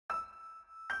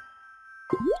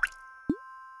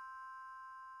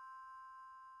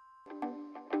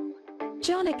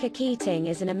Jonica Keating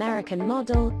is an American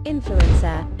model,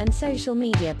 influencer, and social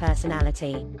media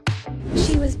personality.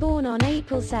 She was born on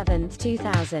April 7,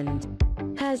 2000.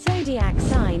 Her zodiac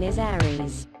sign is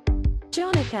Aries.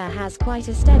 Jonica has quite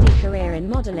a steady career in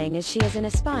modeling as she is an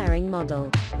aspiring model.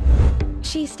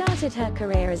 She started her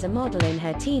career as a model in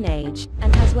her teenage,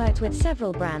 and has worked with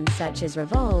several brands such as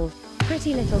Revolve,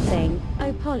 Pretty Little Thing,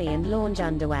 Polly and Launch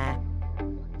Underwear.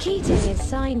 Keating is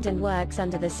signed and works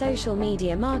under the social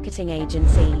media marketing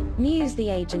agency,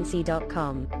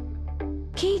 newstheagency.com.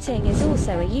 Keating is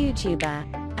also a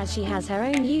YouTuber, as she has her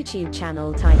own YouTube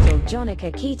channel titled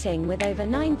Jonica Keating with over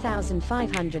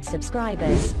 9,500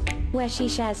 subscribers, where she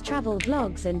shares travel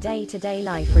vlogs and day-to-day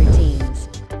life routines.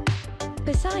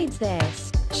 Besides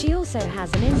this, she also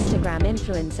has an Instagram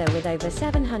influencer with over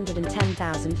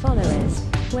 710,000 followers,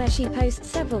 where she posts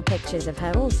several pictures of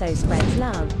her, also spreads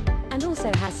love, and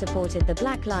also has supported the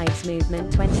Black Lives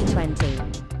Movement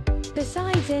 2020.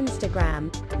 Besides Instagram,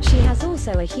 she has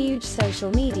also a huge social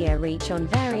media reach on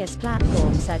various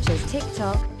platforms such as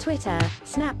TikTok, Twitter,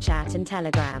 Snapchat and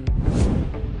Telegram.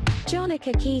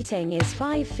 Jonica Keating is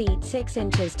 5 feet 6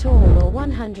 inches tall or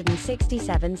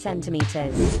 167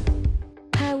 centimeters.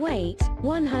 Her weight,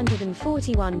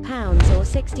 141 pounds or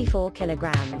 64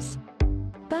 kilograms.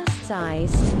 Bust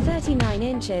size, 39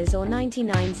 inches or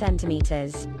 99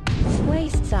 centimeters.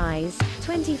 Waist size,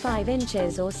 25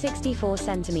 inches or 64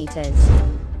 centimeters.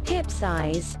 Hip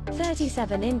size,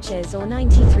 37 inches or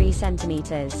 93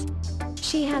 centimeters.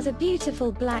 She has a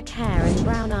beautiful black hair and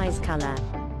brown eyes color.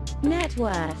 Net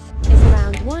worth is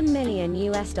around $1 million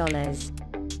US.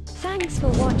 Thanks for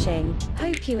watching,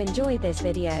 hope you enjoyed this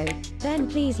video, then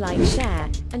please like, share,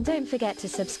 and don't forget to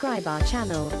subscribe our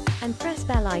channel, and press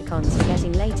bell icons for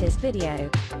getting latest video.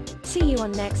 See you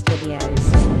on next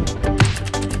videos.